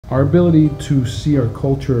Our ability to see our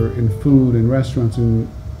culture in food and restaurants and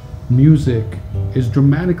music is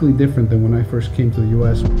dramatically different than when I first came to the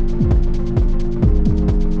US.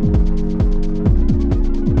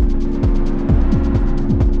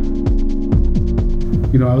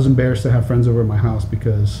 You know, I was embarrassed to have friends over at my house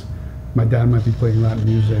because my dad might be playing Latin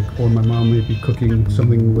music or my mom might be cooking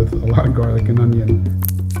something with a lot of garlic and onion.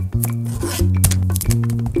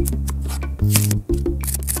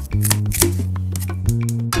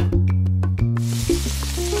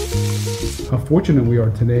 How fortunate we are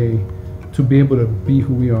today to be able to be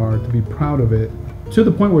who we are, to be proud of it, to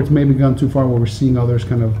the point where it's maybe gone too far where we're seeing others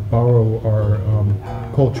kind of borrow our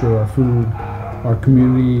culture, our food, our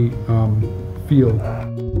community feel.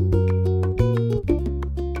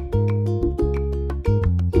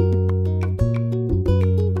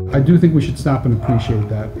 I do think we should stop and appreciate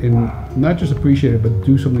that, and not just appreciate it, but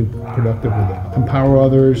do something productive with it. Empower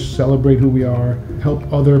others, celebrate who we are,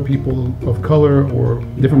 help other people of color or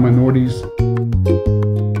different minorities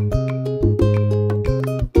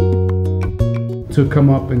to come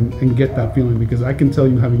up and get that feeling, because I can tell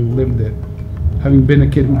you, having lived it, having been a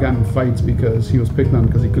kid who got in fights because he was picked on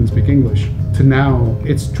because he couldn't speak English, to now,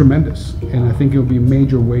 it's tremendous. And I think it would be a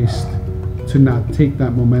major waste to not take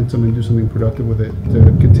that momentum and do something productive with it, to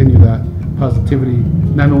continue that positivity,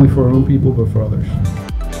 not only for our own people, but for others.